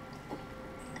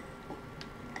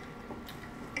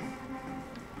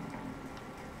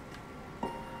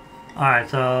 Alright,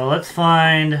 so let's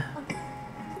find...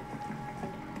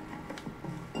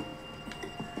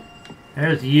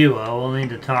 There's Yua. We'll need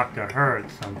to talk to her at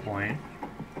some point.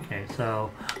 Okay,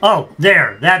 so... Oh,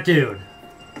 there! That dude!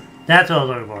 That's what I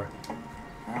was looking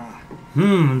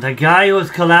for. The guy who was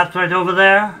collapsed right over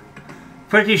there?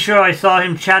 Pretty sure I saw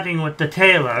him chatting with the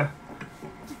tailor.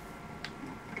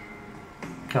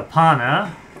 Kapana.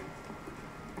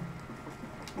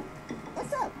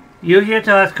 What's up? You here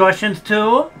to ask questions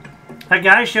too? A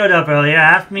guy showed up earlier,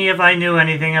 asked me if I knew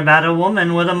anything about a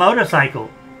woman with a motorcycle.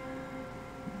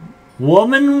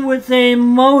 Woman with a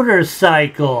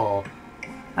motorcycle.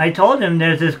 I told him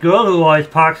there's this girl who always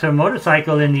parks her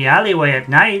motorcycle in the alleyway at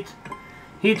night.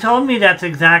 He told me that's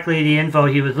exactly the info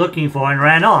he was looking for and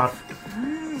ran off.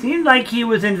 Seemed like he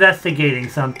was investigating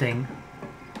something.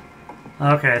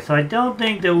 Okay, so I don't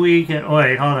think that we can...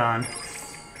 Wait, hold on.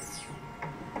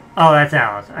 Oh, that's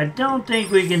Alice. I don't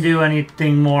think we can do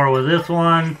anything more with this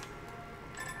one.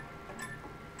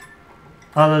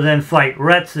 Other than fight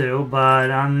Retsu,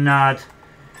 but I'm not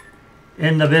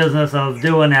in the business of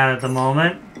doing that at the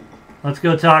moment. Let's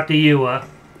go talk to Yua.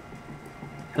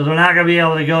 Because we're not going to be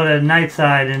able to go to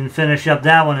Nightside and finish up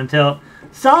that one until...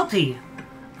 Salty!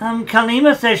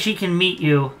 Kalima says she can meet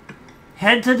you.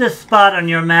 Head to this spot on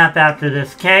your map after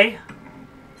this, okay?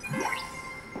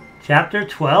 Chapter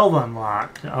 12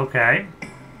 unlocked. Okay.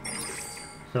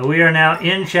 So we are now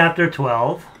in Chapter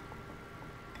 12.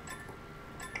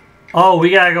 Oh, we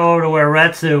gotta go over to where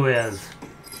Retsu is.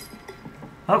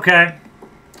 Okay.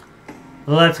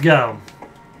 Let's go.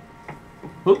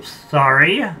 Oops,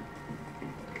 sorry.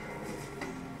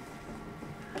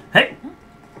 Hey!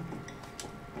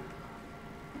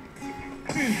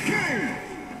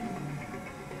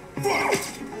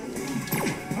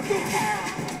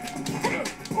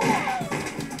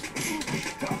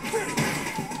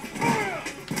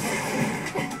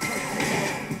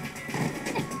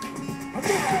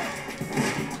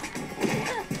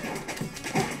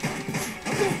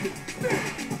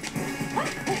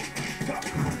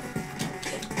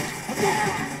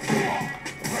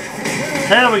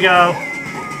 There we go.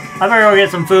 I better go get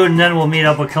some food and then we'll meet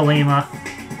up with Kalima.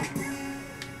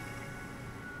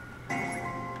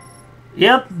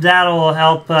 Yep, that'll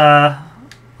help a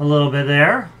little bit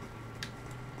there.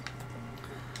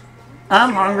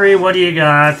 I'm hungry. What do you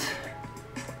got?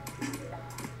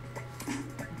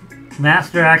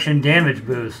 Master Action Damage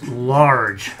Boost.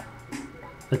 Large.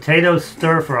 Potato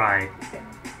Stir Fry.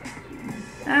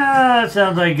 Ah, that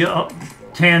sounds like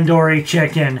tandoori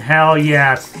chicken. Hell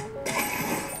yes.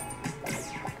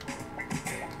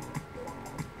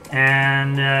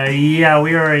 And yeah,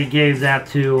 we already gave that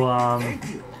to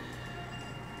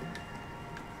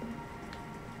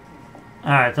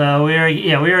alright, so we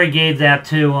already gave that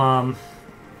to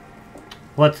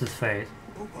what's his face?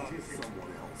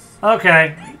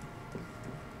 Okay.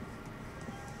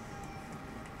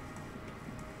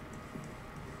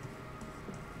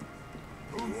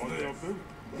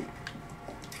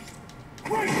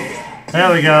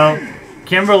 There we go.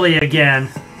 Kimberly again.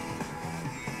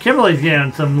 Kimberly's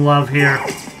getting some love here.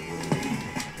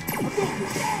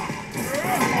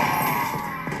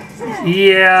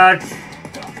 Yeah,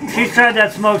 she's tried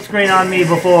that smoke screen on me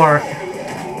before.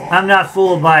 I'm not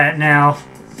fooled by it now.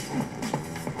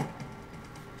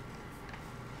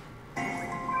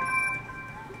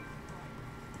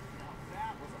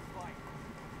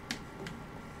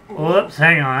 Whoops,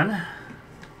 hang on.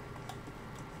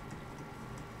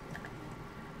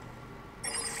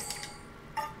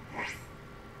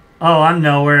 Oh, I'm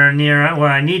nowhere near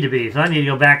where I need to be, so I need to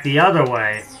go back the other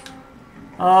way.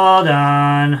 Hold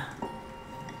on.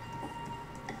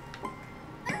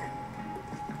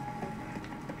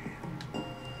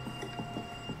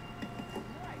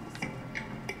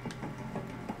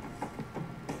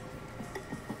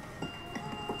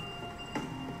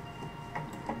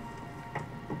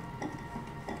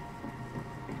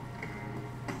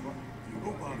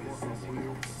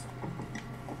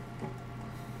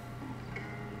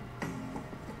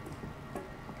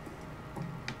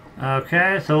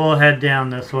 Okay, so we'll head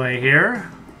down this way here.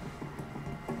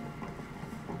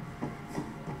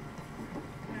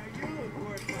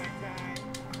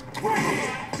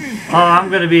 Oh, I'm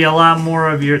going to be a lot more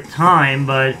of your time,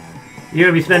 but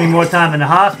you're going to be spending more time in the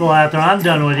hospital after I'm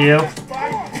done with you.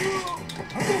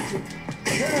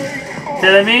 See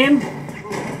what I mean?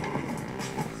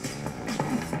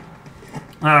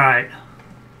 Alright.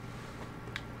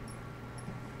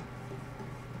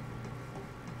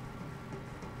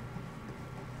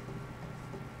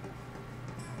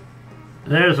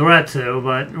 There's Retsu,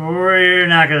 but we're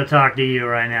not going to talk to you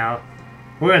right now.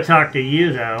 We're going to talk to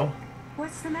you, though.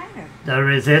 What's the matter? The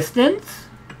Resistance?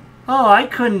 Oh, I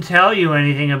couldn't tell you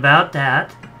anything about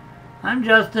that. I'm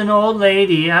just an old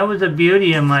lady. I was a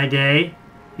beauty in my day.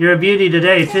 You're a beauty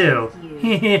today, too.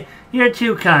 You're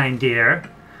too kind, dear.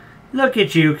 Look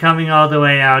at you coming all the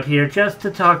way out here just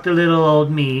to talk to little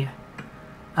old me.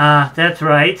 Ah, that's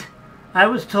right. I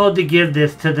was told to give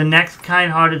this to the next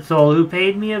kind-hearted soul who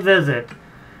paid me a visit.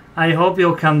 I hope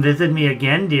you'll come visit me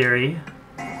again, dearie.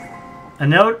 A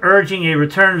note urging a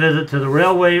return visit to the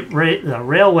railway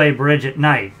bridge at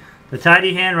night. The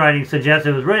tidy handwriting suggests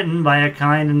it was written by a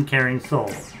kind and caring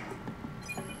soul.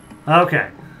 Okay.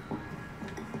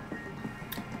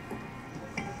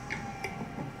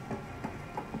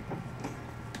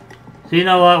 So you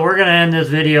know what? We're going to end this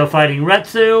video fighting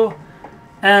Retsu.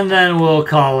 And then we'll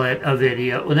call it a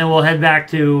video. And then we'll head back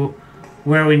to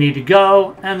where we need to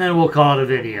go. And then we'll call it a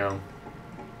video.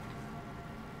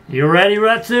 You ready,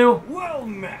 Retsu? Well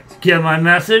met. Get my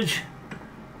message?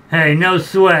 Hey, no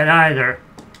sweat either.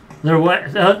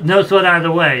 No sweat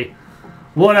either way.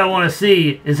 What I want to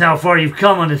see is how far you've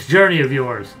come on this journey of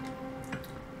yours.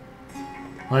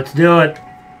 Let's do it.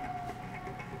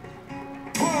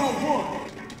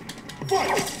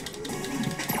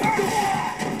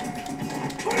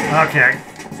 Okay.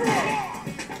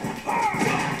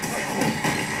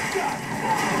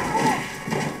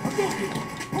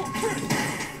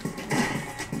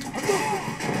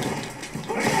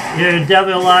 You're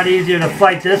definitely a lot easier to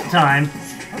fight this time.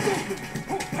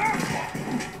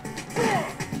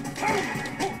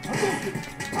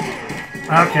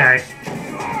 Okay.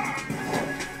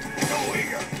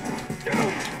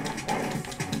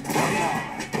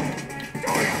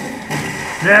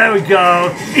 There we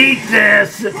go. Eat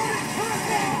this!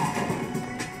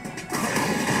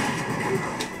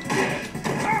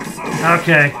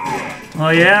 Okay. Oh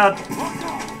yeah.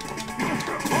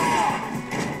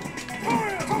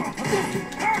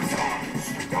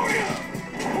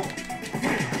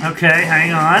 Okay,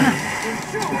 hang on.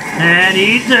 And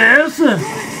eat this!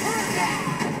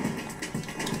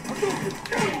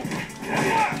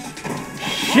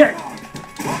 Shit!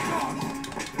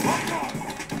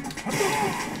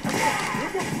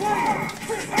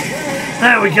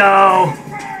 There we go!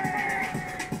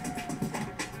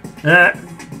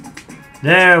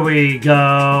 There we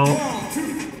go!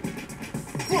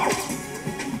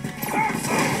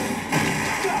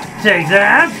 Take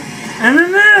that! And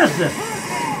then this!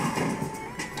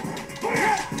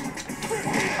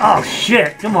 Oh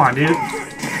shit! Come on, dude!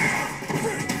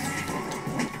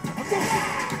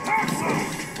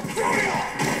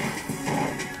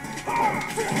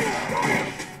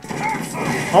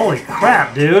 Holy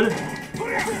crap, dude!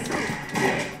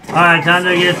 Alright, time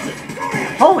to get...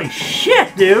 Holy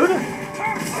shit, dude!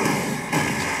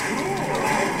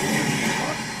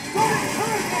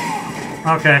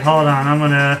 Okay, hold on, I'm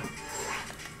gonna...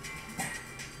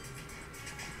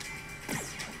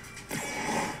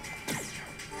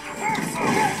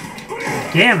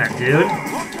 Damn it, dude!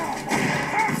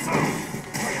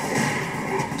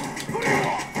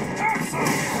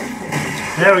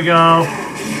 There we go!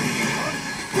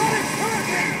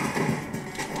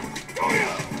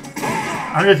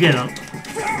 I'm just getting...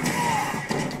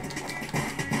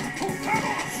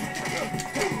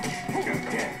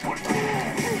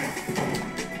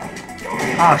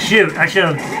 Oh shoot, I should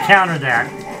have countered that.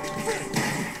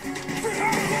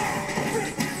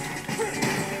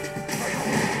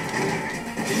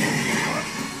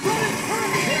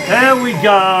 There we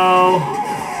go.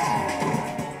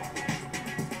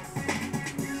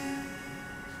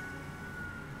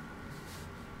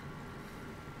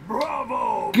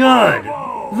 Bravo! Good.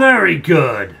 Bravo! Very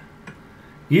good.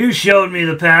 You showed me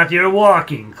the path you're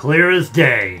walking, clear as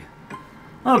day.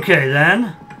 Okay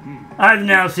then. I've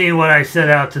now seen what I set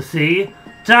out to see.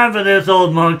 Time for this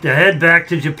old monk to head back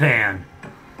to Japan.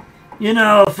 You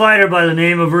know, a fighter by the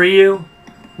name of Ryu?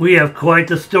 We have quite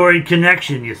the storied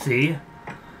connection, you see.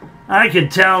 I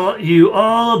could tell you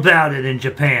all about it in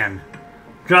Japan.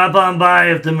 Drop on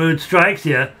by if the mood strikes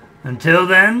you. Until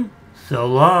then, so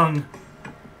long.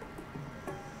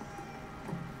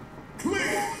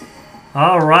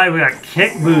 Alright, we got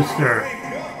Kick Booster.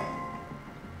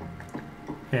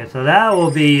 Okay, so that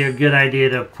will be a good idea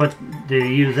to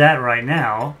use that right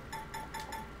now.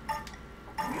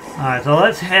 Alright, so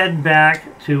let's head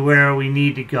back to where we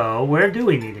need to go. Where do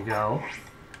we need to go?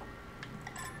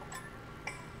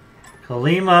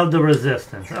 Kalima of the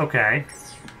Resistance. Okay.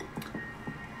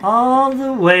 All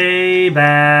the way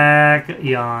back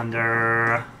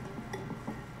yonder.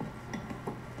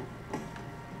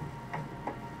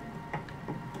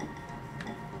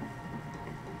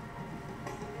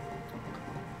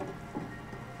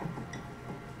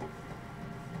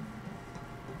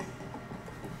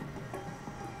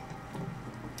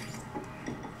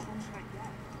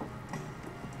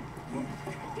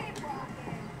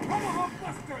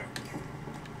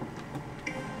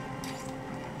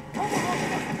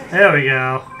 There we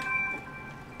go.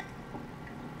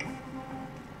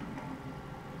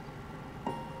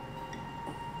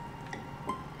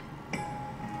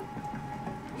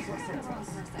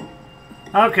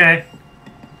 Okay.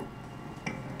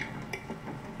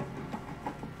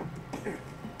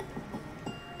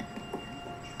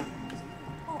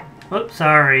 Oops,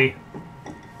 sorry.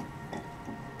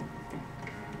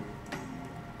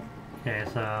 Okay,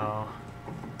 so...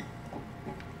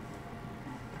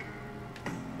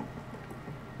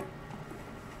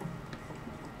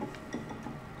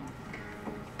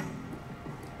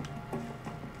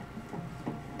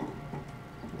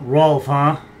 Rolf,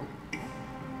 huh?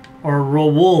 Or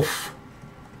Rolf.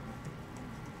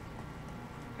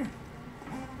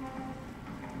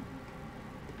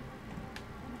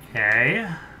 Okay.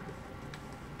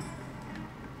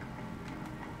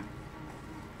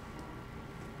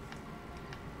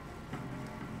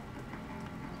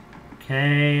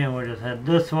 Okay, and we'll just head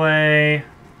this way.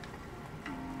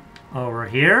 Over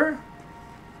here.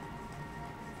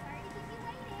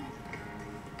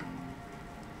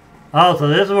 Oh, so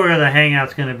this is where the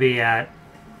hangout's going to be at.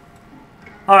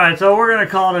 Alright, so we're going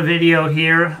to call it a video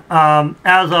here.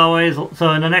 As always,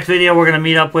 so in the next video we're going to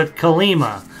meet up with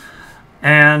Kalima.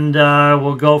 And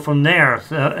we'll go from there.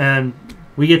 So, and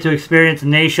we get to experience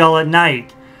Nayshall at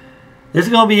night. This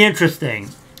is going to be interesting.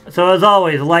 So as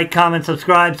always, like, comment,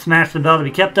 subscribe, smash the bell to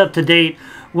be kept up to date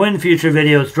when future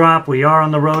videos drop. We are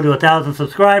on the road to 1,000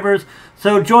 subscribers.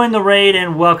 So join the raid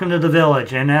and welcome to the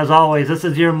village. And as always, this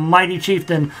is your mighty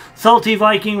chieftain, Salty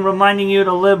Viking, reminding you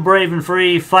to live brave and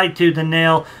free, fight tooth and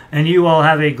nail, and you all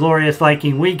have a glorious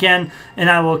Viking weekend. And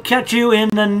I will catch you in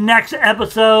the next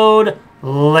episode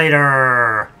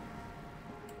later.